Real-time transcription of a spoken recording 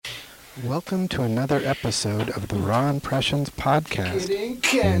Welcome to another episode of the Raw Impressions podcast. Getting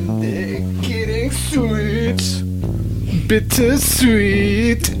candy, getting sweet,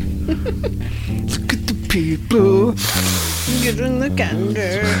 bittersweet. Look at the people getting the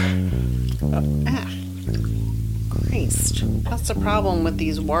candy. Christ. That's the problem with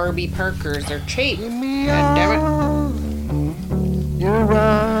these Warby Parkers. They're cheap. Give me God damn all your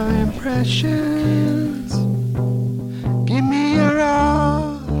raw impressions. Give me your raw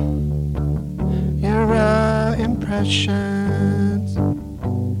impressions.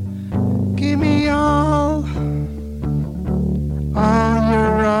 Give me all your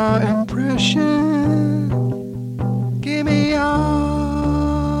raw impressions. Give me all.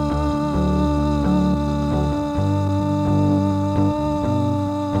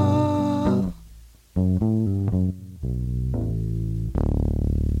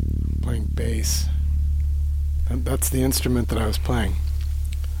 Playing bass. That's the instrument that I was playing.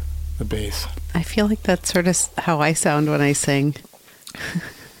 The bass. I feel like that's sort of how I sound when I sing.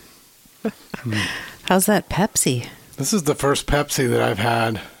 How's that Pepsi? This is the first Pepsi that I've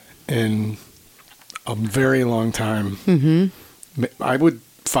had in a very long time. Mm-hmm. I would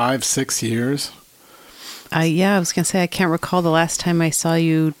 5-6 years. I was going to say, I can't recall the last time I saw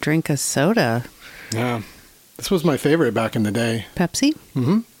you drink a soda. Yeah. This was my favorite back in the day. Pepsi?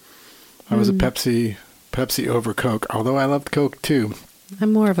 Mm-hmm. I was a Pepsi over Coke, although I loved Coke too.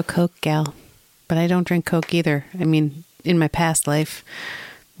 I'm more of a Coke gal, but I don't drink Coke either. I mean, in my past life,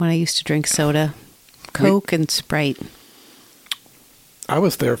 when I used to drink soda, Coke and Sprite. I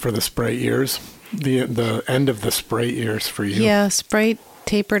was there for the Sprite years, the end of the Sprite years for you. Yeah, Sprite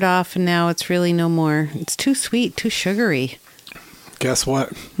tapered off, and now it's really no more. It's too sweet, too sugary. Guess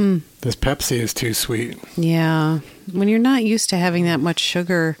what? This Pepsi is too sweet. Yeah. When you're not used to having that much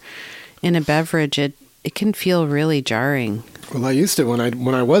sugar in a beverage, it can feel really jarring. Well, I used to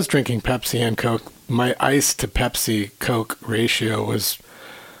when I was drinking Pepsi and Coke, my ice to Pepsi Coke ratio was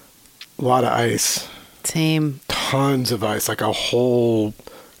a lot of ice. Same. Tons of ice, like a whole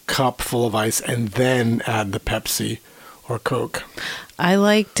cup full of ice, and then add the Pepsi or Coke. I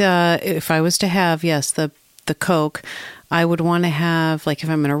liked, if I was to have, yes, the Coke, I would want to have, like if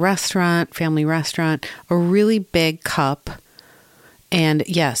I'm in a restaurant, family restaurant, a really big cup, and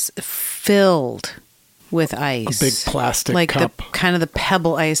yes, filled with ice. A big plastic like cup. Like kind of the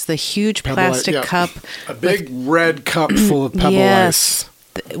pebble ice, the huge plastic cup. A big red cup full of pebble yes,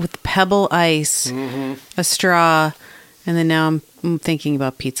 ice. With pebble ice, a straw, and then now I'm thinking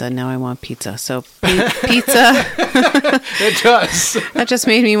about pizza. Now I want pizza. So pizza. It does. That just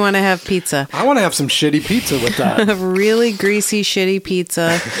made me want to have pizza. I want to have some shitty pizza with that. A really greasy, shitty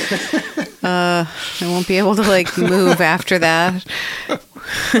pizza. I won't be able to move after that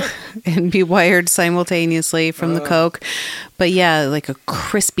and be wired simultaneously from the Coke. But yeah, like a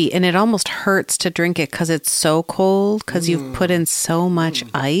crispy, and it almost hurts to drink it because it's so cold because you've put in so much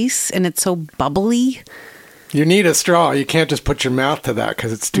ice and it's so bubbly. You need a straw. You can't just put your mouth to that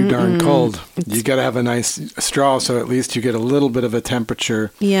because it's too darn cold. You got to have a nice straw so at least you get a little bit of a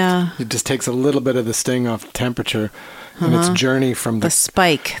temperature. Yeah. It just takes a little bit of the sting off the temperature and its journey from the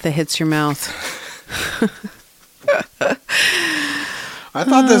spike that hits your mouth. I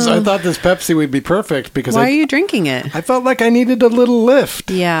thought this Pepsi would be perfect because why are you drinking it? I felt like I needed a little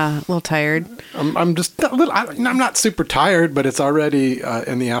lift. Yeah, a little tired. I'm just a little. I'm not super tired, but it's already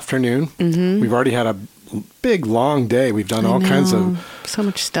in the afternoon. Mm-hmm. We've already had a big long day. We've done all kinds of so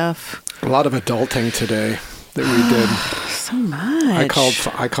much stuff. A lot of adulting today that we did. So much.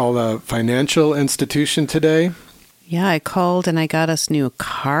 I called a financial institution today. Yeah, I called and I got us new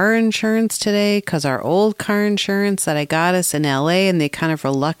car insurance today because our old car insurance that I got us in LA, and they kind of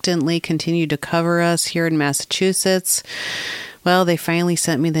reluctantly continued to cover us here in Massachusetts. Well, they finally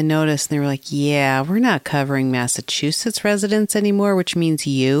sent me the notice and they were like, yeah, we're not covering Massachusetts residents anymore, which means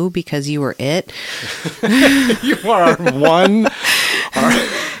you, because you were it. You are one.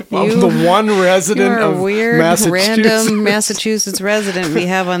 The one resident of weird, Massachusetts. Random Massachusetts resident we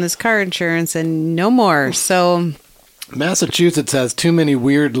have on this car insurance, and no more. So Massachusetts has too many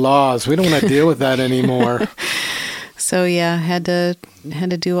weird laws. We don't want to deal with that anymore. So yeah, had to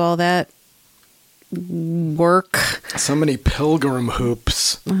do all that work. So many pilgrim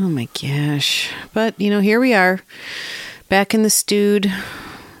hoops. Oh my gosh. But here we are, back in the stewed.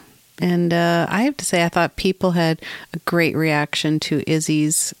 And I have to say, I thought people had a great reaction to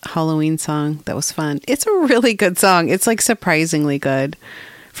Izzy's Halloween song. That was fun. It's a really good song. It's surprisingly good.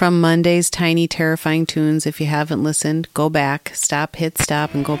 From Monday's Tiny Terrifying Tunes. If you haven't listened, go back, hit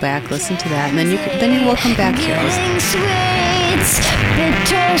stop, and go back, listen to that, and then you will come back here. Sweet,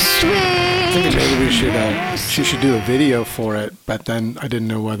 bittersweet. thinking maybe she should do a video for it, but then I didn't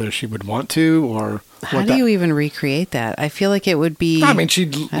know whether she would want to or How do you even recreate that? I feel like it would be. I mean,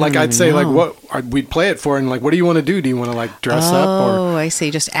 I'd say like we'd play it for her and like, what do you want to do? Do you want to like dress up or? Oh, I see.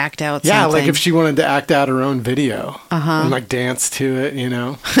 Just act out. Yeah, something. like if she wanted to act out her own video and like dance to it,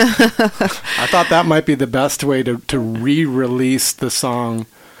 I thought that might be the best way to re-release the song.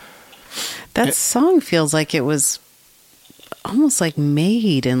 That song feels like it was almost like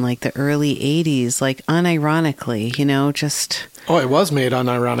made in like the early 80s, like unironically, just... Oh, it was made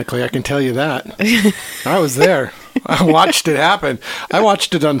unironically, I can tell you that. I was there. I watched it happen. I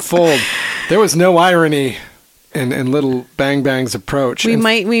watched it unfold. There was no irony in Little Bang Bang's approach. We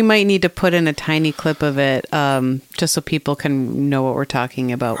might need to put in a tiny clip of it, just so people can know what we're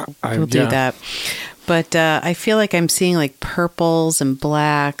talking about. We'll do that. But I feel like I'm seeing like purples and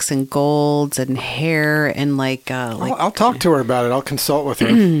blacks and golds and hair and like I'll talk to her about it. I'll consult with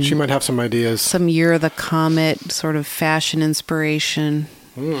her. She might have some ideas. Some Year of the Comet sort of fashion inspiration.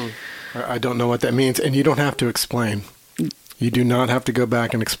 I don't know what that means, and you don't have to explain. You do not have to go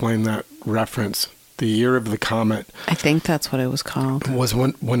back and explain that reference. The Year of the Comet. I think that's what it was called. Was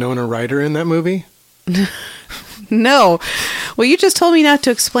Winona Ryder in that movie? No. Well, you just told me not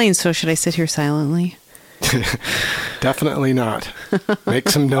to explain, so should I sit here silently? Definitely not. Make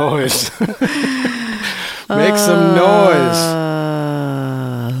some noise. Make some noise.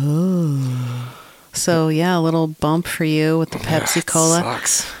 So, yeah, a little bump for you with the Pepsi Cola.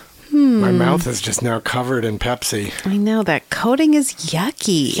 Sucks. My mouth is just now covered in Pepsi. I know, that coating is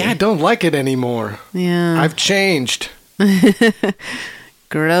yucky. Yeah, I don't like it anymore. Yeah. I've changed.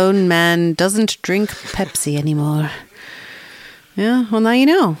 Grown man doesn't drink Pepsi anymore. Yeah, well, now you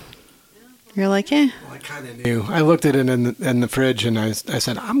know. You're like, Well, I kind of knew. I looked at it in the fridge and I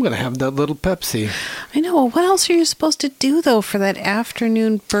said, I'm going to have that little Pepsi. I know. What else are you supposed to do, though, for that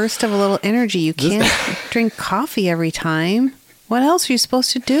afternoon burst of a little energy? You can't drink coffee every time. What else are you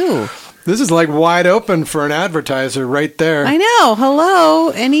supposed to do? This is like wide open for an advertiser right there. I know. Hello.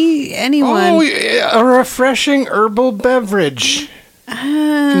 Anyone. Oh, a refreshing herbal beverage.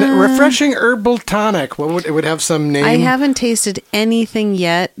 Refreshing herbal tonic. It would have some name? I haven't tasted anything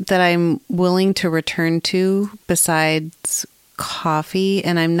yet that I'm willing to return to besides coffee,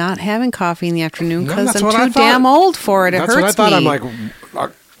 and I'm not having coffee in the afternoon because I'm too damn old for it. It hurts me. That's what I thought. I'm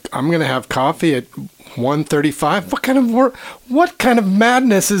like, I'm going to have coffee at 1:35. What kind of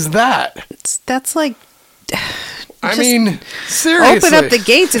madness is that? That's like... I mean, seriously. Open up the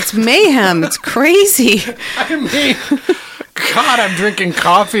gates. It's mayhem. It's crazy. I mean... God, I'm drinking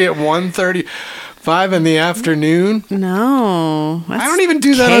coffee at 1:35 in the afternoon. No, I don't even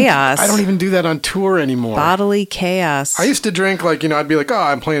do that. Chaos. I don't even do that on tour anymore. Bodily chaos. I used to drink I'd be like, oh,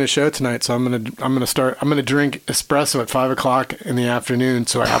 I'm playing a show tonight, so I'm gonna drink espresso at 5:00 in the afternoon,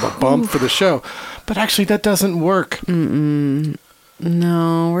 so I have a bump for the show. But actually, that doesn't work. No,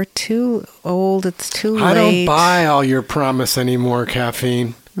 we're too old. It's too late. I don't buy all your promise anymore,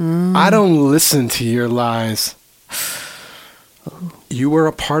 caffeine. I don't listen to your lies. You were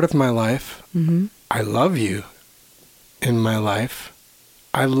a part of my life. Mm-hmm. I love you in my life.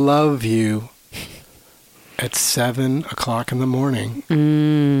 I love you at 7:00 in the morning.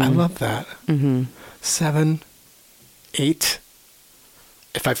 I love that. 7, 8.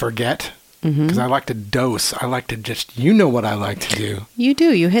 If I forget, because I like to dose. I like to just, what I like to do. You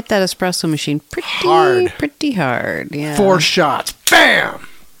do. You hit that espresso machine pretty hard. Yeah. 4 shots. Bam!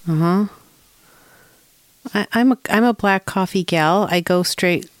 I'm a black coffee gal. I go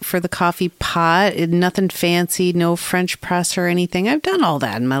straight for the coffee pot. Nothing fancy, no French press or anything. I've done all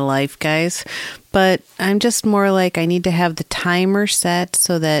that in my life, guys. But I'm just more like I need to have the timer set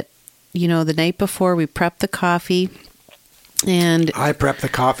so that, the night before we prep the coffee. And I prep the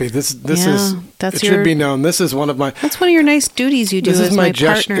coffee. This should be known. This is one of my... That's one of your nice duties you do as my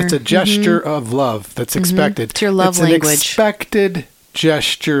partner. It's a gesture of love that's expected. It's your love language. It's an expected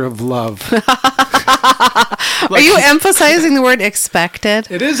gesture of love. Are you emphasizing the word expected?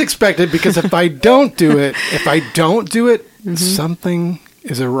 It is expected because if I don't do it, something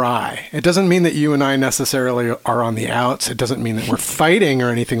is awry. It doesn't mean that you and I necessarily are on the outs. It doesn't mean that we're fighting or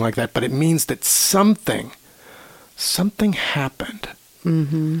anything like that, but it means that something happened.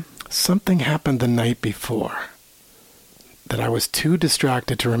 Something happened the night before that I was too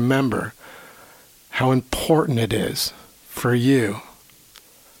distracted to remember how important it is for you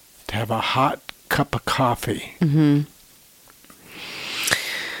to have a hot cup of coffee. And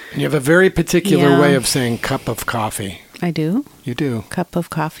you have a very particular way of saying cup of coffee. I do? You do. Cup of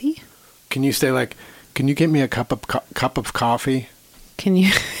coffee? Can you say can you get me a cup of coffee? Can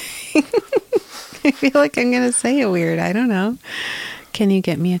you? I feel like I'm going to say it weird. I don't know. Can you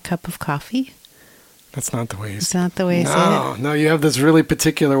get me a cup of coffee? That's not the way you Is say it. that the way I say it? No, you have this really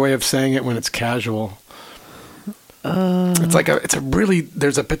particular way of saying it when it's casual.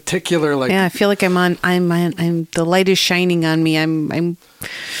 There's a particular like. Yeah, I feel like I'm the light is shining on me. I'm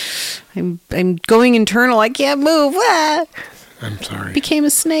going internal. I can't move. Ah! I'm sorry. Became a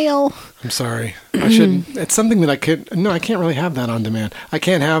snail. I'm sorry. I should. It's something that I could. No, I can't really have that on demand. I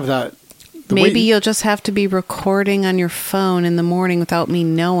can't have that. Maybe you'll just have to be recording on your phone in the morning without me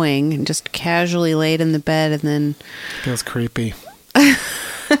knowing, and just casually laid in the bed, and then. Feels creepy.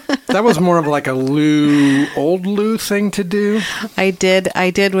 That was more of like a old Lou thing to do. I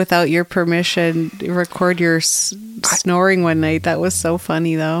did without your permission record your snoring one night. That was so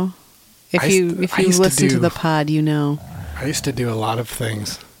funny, though. If you listen to the pod, you know. I used to do a lot of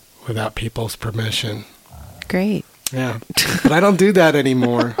things without people's permission. Great. Yeah, but I don't do that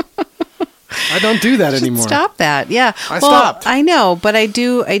anymore. I don't do that anymore. Stop that. Yeah. I stopped. I know, but I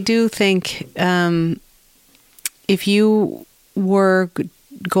do think if you were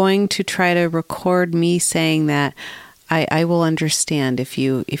going to try to record me saying that, I will understand if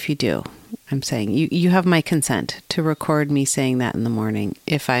you do. I'm saying you have my consent to record me saying that in the morning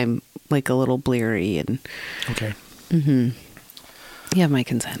if I'm like a little bleary and. Okay. Mm-hmm. You have my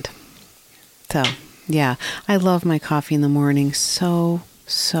consent. So yeah, I love my coffee in the morning so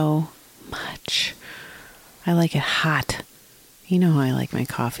much. I like it hot. You know how I like my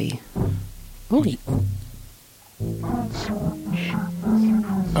coffee. Ooh.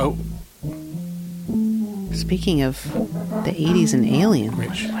 Oh. Speaking of the 80s and aliens,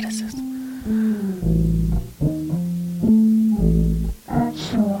 what is this?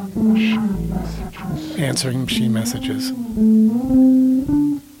 Answering machine messages.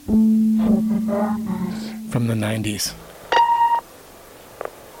 From the 90s.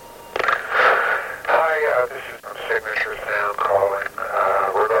 Hi, this is from Signature Sound calling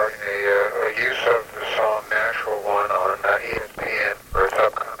regarding a use of the song Natural One on ESPN for its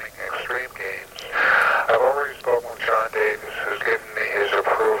upcoming Extreme Games. I've already spoken with John Davis, who's given me his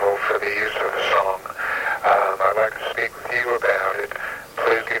approval for the use of the song. I'd like to speak with you about it.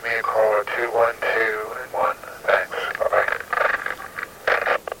 Please give me a call at 212-1. Thanks. Bye-bye.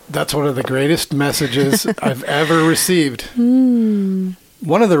 That's one of the greatest messages I've ever received. One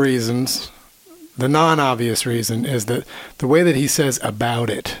of the reasons, the non-obvious reason, is that the way that he says about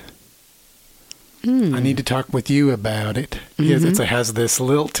it. I need to talk with you about it. It has this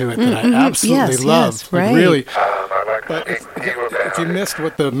lilt to it that I absolutely love. Yes, right. Like, really. I'd like to But speak with you about if you missed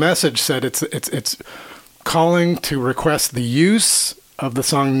what the message said, it's calling to request the use of the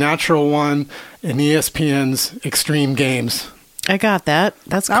song Natural One in ESPN's Extreme Games. I got that.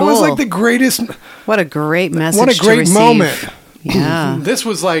 That's cool. That was like the greatest. What a great message. What a great moment. Yeah. This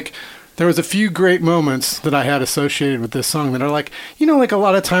was like, there was a few great moments that I had associated with this song that are like, like a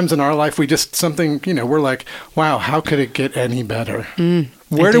lot of times in our life, we just we're like, wow, how could it get any better?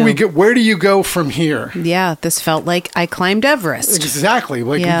 Where do you go from here? Yeah, this felt like I climbed Everest. Exactly.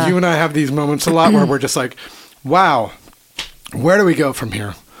 Like you and I have these moments a lot where we're just like, wow, where do we go from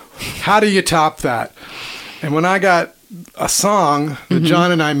here? How do you top that? And when I got a song that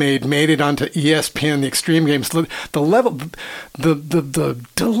John and I made it onto ESPN, the Extreme Games, the level, the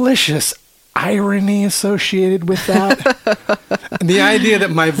delicious irony associated with that. And the idea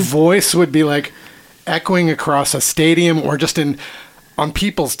that my voice would be like echoing across a stadium or just on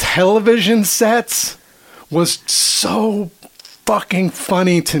people's television sets was so fucking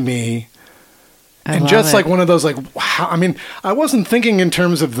funny to me. And just like one of those, like, wow. I mean, I wasn't thinking in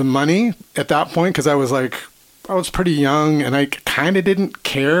terms of the money at that point because I was pretty young and I kind of didn't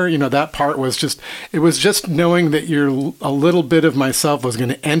care. That part was it was just knowing that a little bit of myself was going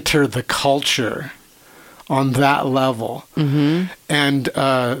to enter the culture on that level. Mm-hmm. And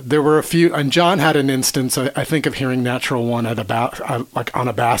there were a few, and John had an instance, I think, of hearing Natural One at like on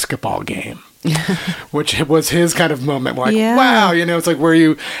a basketball game. Which was his kind of moment, like, wow, it's like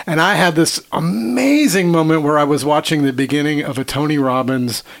and I had this amazing moment where I was watching the beginning of a Tony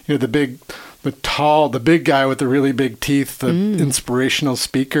Robbins, the big guy with the really big teeth, the inspirational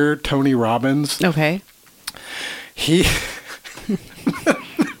speaker, Tony Robbins. Okay. He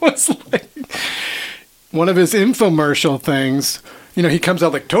was like one of his infomercial things. He comes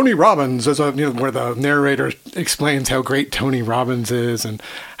out like Tony Robbins, where the narrator explains how great Tony Robbins is and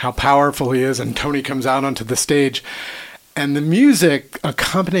how powerful he is. And Tony comes out onto the stage and the music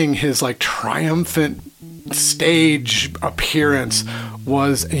accompanying his like triumphant stage appearance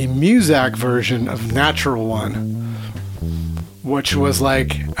was a Muzak version of Natural One, which was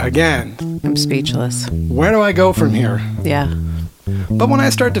like, again, I'm speechless. Where do I go from here? Yeah. But when I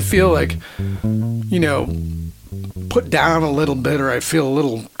start to feel like, put down a little bit or I feel a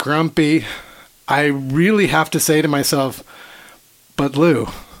little grumpy, I really have to say to myself, but Lou,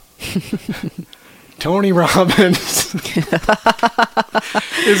 Tony Robbins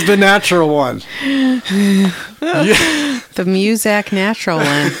is the natural one. The Muzak natural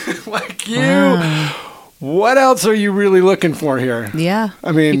one. Like you. What else are you really looking for here? Yeah.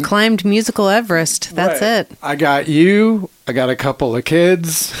 I mean, you climbed musical Everest. That's right. it. I got you. I got a couple of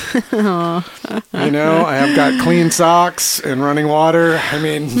kids. You know, I have got clean socks and running water. I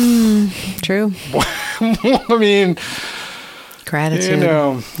mean, True. I mean, Gratitude. you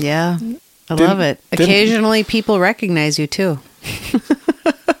know, Yeah. I love it. Occasionally people recognize you too.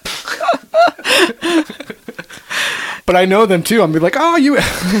 but I know them too. I'll be like, oh, you.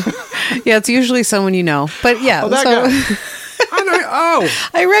 Yeah, it's usually someone you know. But yeah, Oh, that so guy. I know. Oh,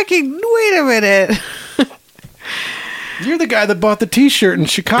 I reckon. Wait a minute. you're the guy that bought the T-shirt in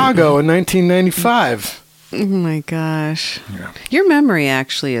Chicago in 1995. Oh my gosh. Yeah. Your memory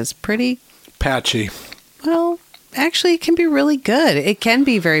actually is pretty, Patchy. well, actually it can be really good. It can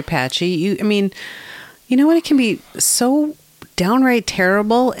be very patchy. I mean, you know what? It can be so downright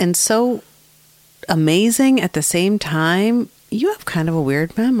terrible and so amazing at the same time. You have kind of a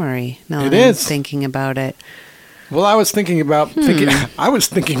weird memory now It that I'm is. thinking about it. Well, I was thinking about I was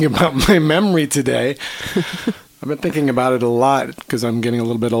thinking about my memory today. I've been thinking about it a lot because I'm getting a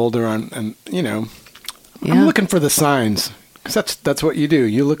little bit older, and you know, Yeah. I'm looking for the signs because that's what you do.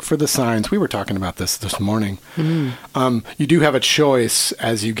 You look for the signs. We were talking about this morning. You do have a choice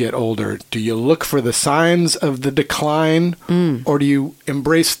as you get older. Do you look for the signs of the decline, or do you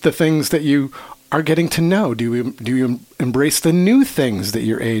embrace the things that you are getting to know? Do you embrace the new things that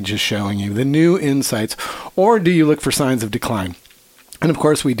your age is showing you, the new insights, or do you look for signs of decline? And of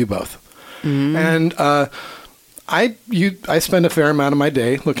course, we do both. And I spend a fair amount of my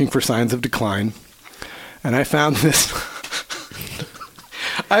day looking for signs of decline, and I found this.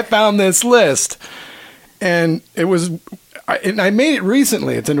 I found this list, and I made it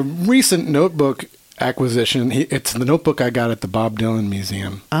recently. It's in a recent notebook acquisition. It's the notebook I got at the Bob Dylan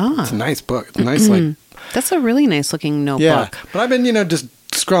Museum. Ah. It's a nice book. It's a nice, like, That's a really nice looking notebook. yeah. But I've been, just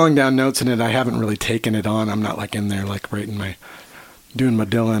scrolling down notes in it. I haven't really taken it on. I'm not like in there, like doing my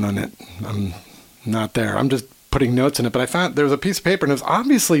Dylan on it. I'm not there. I'm just putting notes in it. But I found there was a piece of paper, and it was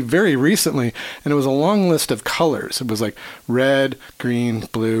obviously very recently, and it was a long list of colors. It was like red, green,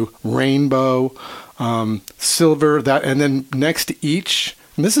 blue, rainbow, silver, and then next to each.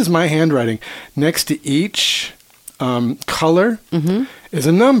 And this is my handwriting. Next to each color is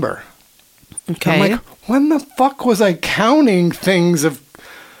a number. Okay. I'm like, when the fuck was I counting things of...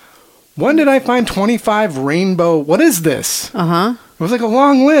 When did I find 25 rainbow? What is this? Uh-huh. It was like a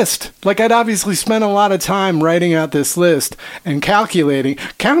long list. Like I'd obviously spent a lot of time writing out this list and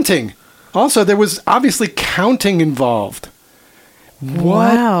counting. Also, there was obviously counting involved. What?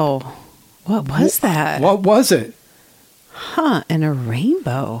 Wow. What was that? What was it? Huh, and a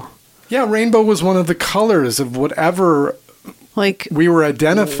rainbow. Yeah, rainbow was one of the colors of whatever Like, we were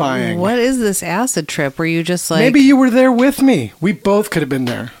identifying. what is this acid trip? Were you just like... Maybe you were there with me. We both could have been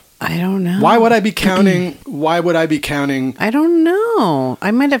there. I don't know. Why would I be counting? I don't know. I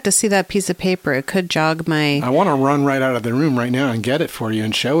might have to see that piece of paper. It could jog my... I want to run right out of the room right now and get it for you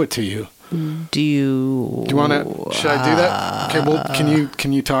and show it to you. Do you... Do you want to? Should I do that? Okay. Well,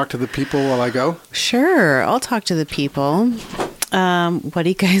 can you talk to the people while I go? Sure, I'll talk to the people. What do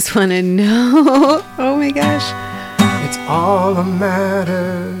you guys want to know? Oh my gosh. It's all a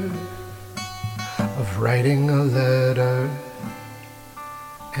matter of writing a letter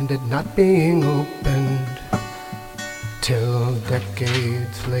and it not being opened till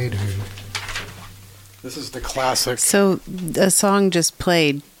decades later. This is the classic. So a song just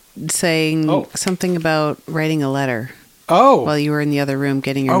played saying Oh. something about writing a letter Oh. while you were in the other room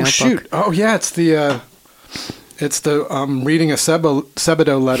getting your Oh notebook. shoot! Oh yeah, it's the reading a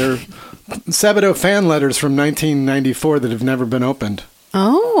Sebadoh letter, Sebadoh fan letters from 1994 that have never been opened.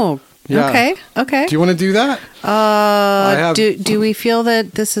 Oh, Yeah. okay. Do you want to do that? have- Do we feel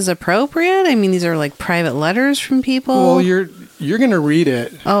that this is appropriate? I mean, these are like private letters from people. Well, you're gonna read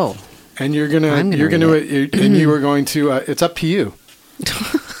it, Oh, and you're I'm gonna gonna read and you are going to. It's up to you.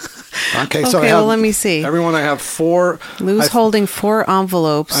 Okay, so I Okay, have, well, let me see. Everyone, I have 4. Lou's holding 4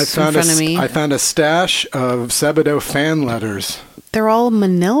 envelopes I in found front of me. I found a stash of Sebadoh fan letters. They're all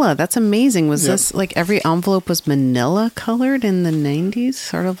manila. That's amazing. Was Yep. this like every envelope was manila colored in the 90s?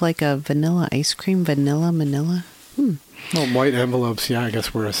 Sort of like a vanilla ice cream, manila. Well, white envelopes, yeah, I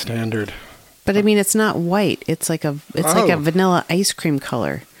guess were a standard. But I mean, it's not white. It's like a Oh. vanilla ice cream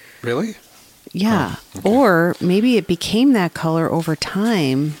color. Really? Yeah. Oh, okay. Or maybe it became that color over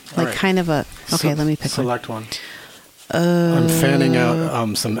time, like right. kind of a... Okay, let me pick one. Select one. I'm fanning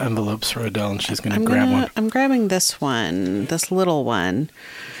out some envelopes for Adele, and she's going to grab one. I'm grabbing this one, this little one.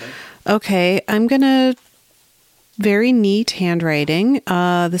 Okay, I'm going to... Very neat handwriting.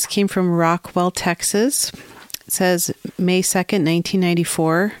 This came from Rockwell, Texas. It says May 2nd,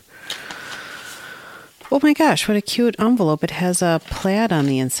 1994. Oh my gosh, what a cute envelope. It has a plaid on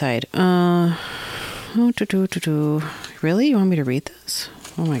the inside. Really? You want me to read this?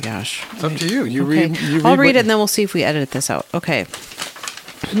 Oh my gosh. It's up to you. I'll read it and then we'll see if we edit this out. Okay.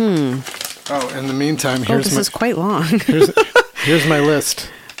 Oh, in the meantime, This is quite long. here's my list.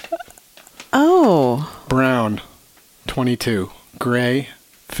 Oh. Brown, 22. Gray,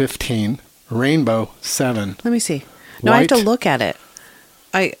 15. Rainbow, 7. Let me see. No, I have to look at it.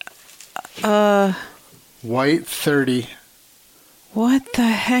 White, 30. What the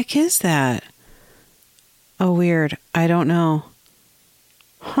heck is that? Oh, weird. I don't know.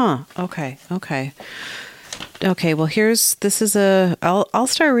 Huh. Okay. Well, I'll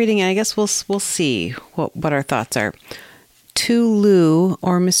start reading and I guess we'll see what our thoughts are. To Lou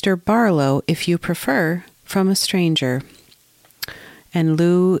or Mr. Barlow, if you prefer, from a stranger. And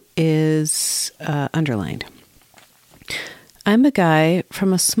Lou is underlined. I'm a guy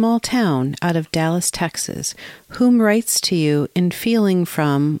from a small town out of Dallas, Texas, whom writes to you in feeling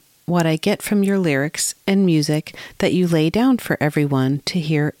from what I get from your lyrics and music that you lay down for everyone to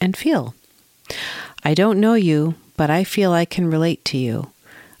hear and feel. I don't know you, but I feel I can relate to you.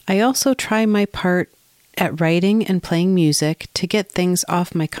 I also try my part at writing and playing music to get things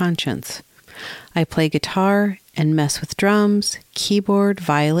off my conscience. I play guitar and mess with drums, keyboard,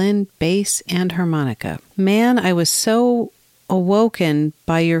 violin, bass, and harmonica. Man, I was so awoken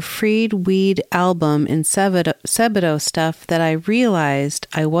by your Freed Weed album and Sebadoh stuff that I realized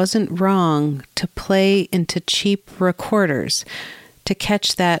I wasn't wrong to play into cheap recorders to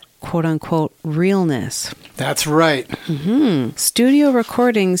catch that quote-unquote realness. That's right. Mm-hmm. Studio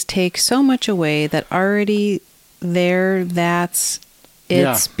recordings take so much away that already there,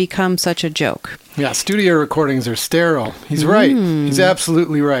 it's become such a joke. Yeah, studio recordings are sterile. He's right. He's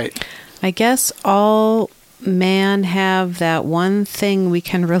absolutely right. I guess all man have that one thing we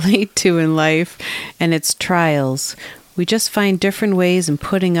can relate to in life, and it's trials. We just find different ways in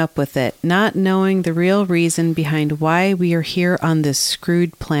putting up with it, not knowing the real reason behind why we are here on this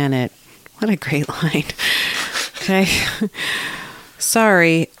screwed planet. What a great line. Okay.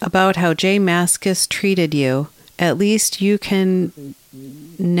 Sorry about how Jay Mascis treated you. At least you can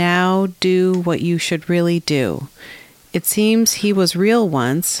now do what you should really do. It seems he was real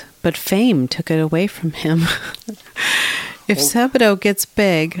once, but fame took it away from him. If Sebadoh gets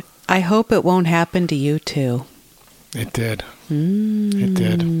big, I hope it won't happen to you too. It did. It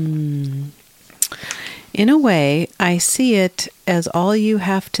did. In a way, I see it as all you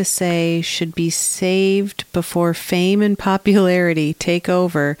have to say should be saved before fame and popularity take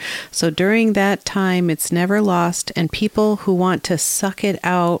over. So during that time, it's never lost, and people who want to suck it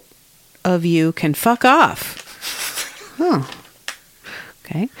out of you can fuck off. Huh.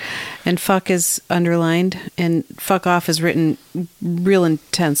 Okay. And fuck is underlined, and fuck off is written real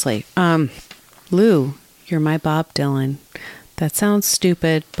intensely. Lou, you're my Bob Dylan. That sounds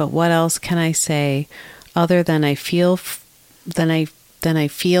stupid, but what else can I say other than I feel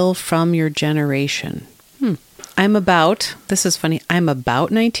from your generation? I'm about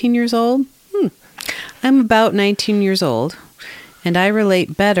 19 years old. I'm about 19 years old, and I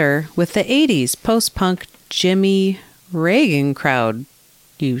relate better with the 80s post-punk Jimmy Reagan crowd,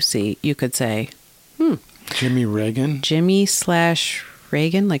 you could say. Jimmy Reagan?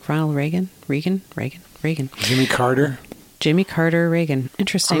 Jimmy/Reagan, like Ronald Reagan? Reagan. Jimmy Carter? Jimmy Carter, Reagan.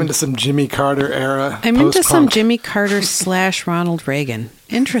 Interesting. I'm into some Jimmy Carter era. I'm into some Jimmy Carter / Ronald Reagan.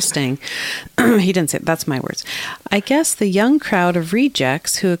 Interesting. He didn't say it. That's my words. I guess the young crowd of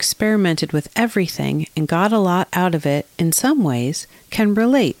rejects who experimented with everything and got a lot out of it in some ways can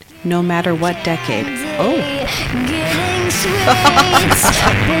relate, no matter what decade. Oh. Getting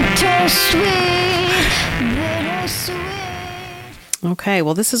sweet, Okay,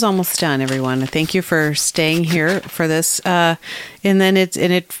 well, this is almost done, everyone. Thank you for staying here for this. And then it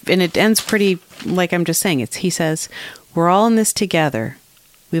ends pretty like I'm just saying. He says, "We're all in this together.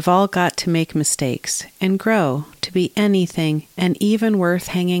 We've all got to make mistakes and grow to be anything and even worth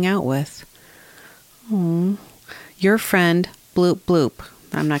hanging out with." Aww. Your friend, Bloop Bloop.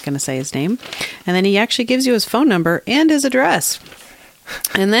 I'm not going to say his name. And then he actually gives you his phone number and his address.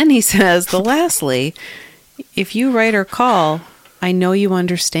 And then he says, lastly, if you write or call, I know you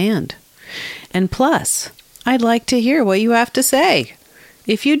understand. And plus, I'd like to hear what you have to say.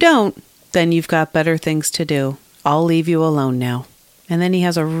 If you don't, then you've got better things to do. I'll leave you alone now. And then he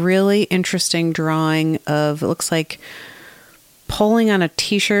has a really interesting drawing of, it looks like pulling on a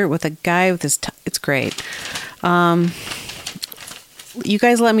t-shirt with a guy with his, it's great. You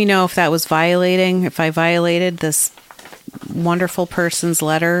guys let me know if that was violating, if I violated this wonderful person's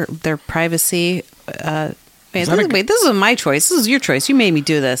letter, their privacy. Wait, this is my choice. This is your choice. You made me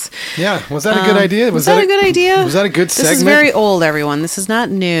do this. Yeah. Was that a good idea? Was that a good idea? Was that a good segment? This is very old, everyone. This is not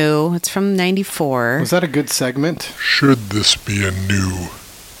new. It's from 94. Was that a good segment? Should this be a new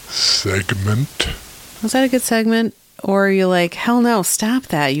segment? Was that a good segment? Or are you like, hell no, stop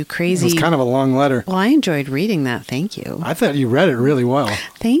that, you crazy... It was kind of a long letter. Well, I enjoyed reading that. Thank you. I thought you read it really well.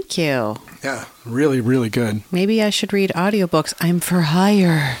 Thank you. Yeah, really, really good. Maybe I should read audiobooks. I'm for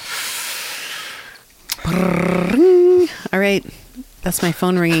hire. All right. That's my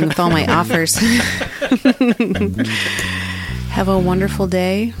phone ringing with all my offers. Have a wonderful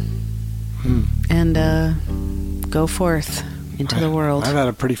day. And go forth into the world. I've had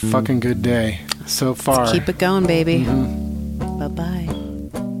a pretty fucking good day so far. Let's keep it going, baby. Bye-bye.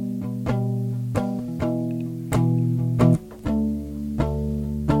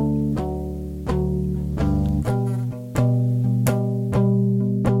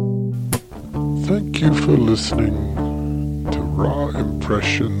 Thank you for listening to Raw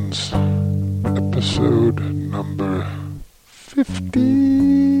Impressions, episode number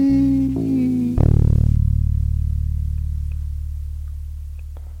 50.